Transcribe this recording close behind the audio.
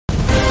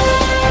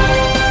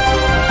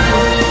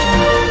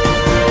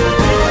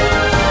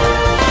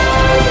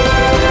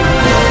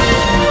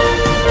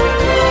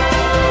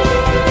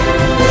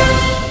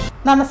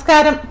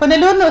നമസ്കാരം.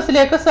 പുനലൂർ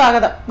ന്യൂസിലേക്ക്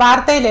സ്വാഗതം.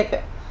 വാർത്തയിലേക്ക്.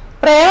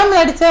 പ്രേമം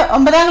നടിച്ച്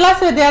 9ാം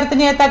ക്ലാസ്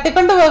വിദ്യാർത്ഥിനിയെ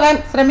തട്ടിക്കൊണ്ടുപോകാൻ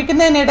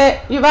ശ്രമിക്കുന്നതിനിടെ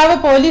യുവാവ്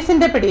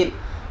പോലീസിന്റെ പിടിയിൽ.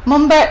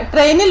 മുമ്പ്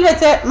ട്രെയിനിൽ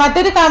വെച്ച്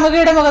മറ്റൊരു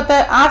കാമുകിയുടെ മുഖത്ത്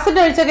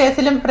ആസിഡ് ഒഴിച്ച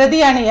കേസിലും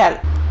പ്രതിയാണ് ഇയാൾ.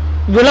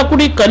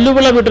 വിളക്കുടി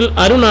കല്ലുവിള വീട്ടിൽ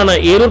അരുണാണ്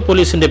ഏരൂർ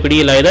പോലീസിന്റെ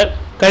പിടിയിലായത്.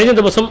 കഴിഞ്ഞ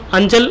ദിവസം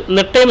അഞ്ചൽ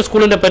നെട്ടയം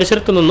സ്കൂളിന്റെ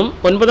പരിസരത്തു നിന്നും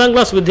 9ാം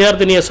ക്ലാസ്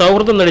വിദ്യാർത്ഥിനിയെ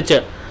സൗഹൃദം നടിച്ച്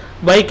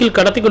ബൈക്കിൽ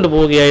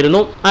കടത്തിക്കൊണ്ടുപോവുകയായിരുന്നു.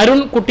 അരുൺ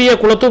കുട്ടിയെ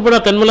കുളത്തൂപ്പുഴ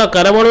തെന്മല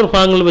കരവാളൂർ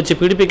ഭാഗങ്ങളിൽ വെച്ച്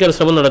പീഡിപ്പിക്കാൻ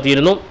ശ്രമം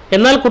നടത്തിയിരുന്നു.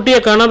 എന്നാൽ കുട്ടിയെ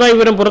കാണാതായ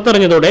വിവരം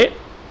പുറത്തറിഞ്ഞതോടെ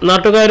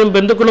നാട്ടുകാരും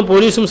ബന്ധുക്കളും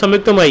പോലീസും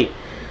സംയുക്തമായി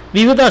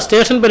വിവിധ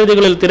സ്റ്റേഷൻ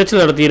പരിധികളിൽ തിരച്ചിൽ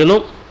നടത്തിയിരുന്നു.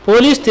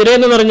 പോലീസ്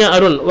തിരയുന്നറിഞ്ഞ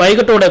അരുൺ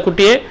വൈകിട്ടോടെ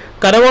കുട്ടിയെ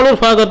കരവാളൂർ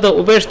ഭാഗത്ത്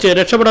ഉപേക്ഷിച്ച്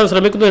രക്ഷപ്പെടാൻ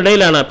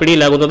ശ്രമിക്കുന്നതിനിടയിലാണ്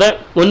പിടിയിലാകുന്നത്.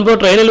 മുൻപ്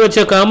ട്രെയിനിൽ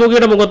വെച്ച്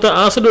കാമുകിയുടെ മുഖത്ത്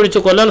ആസിഡ് ഒഴിച്ച്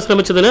കൊല്ലാൻ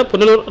ശ്രമിച്ചതിന്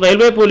പുനലൂർ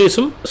റെയിൽവേ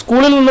പോലീസും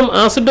സ്കൂളിൽ നിന്നും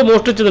ആസിഡ്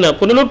മോഷ്ടിച്ചതിന്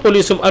പുനലൂർ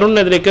പോലീസും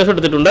അരുണിനെതിരെ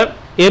കേസെടുത്തിട്ടുണ്ട്.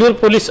 ഏരൂർ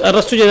പോലീസ്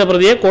അറസ്റ്റ് ചെയ്ത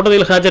പ്രതിയെ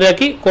കോടതിയിൽ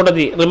ഹാജരാക്കി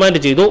കോടതി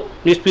റിമാൻഡ് ചെയ്തു.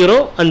 News bureau,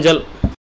 Anchal.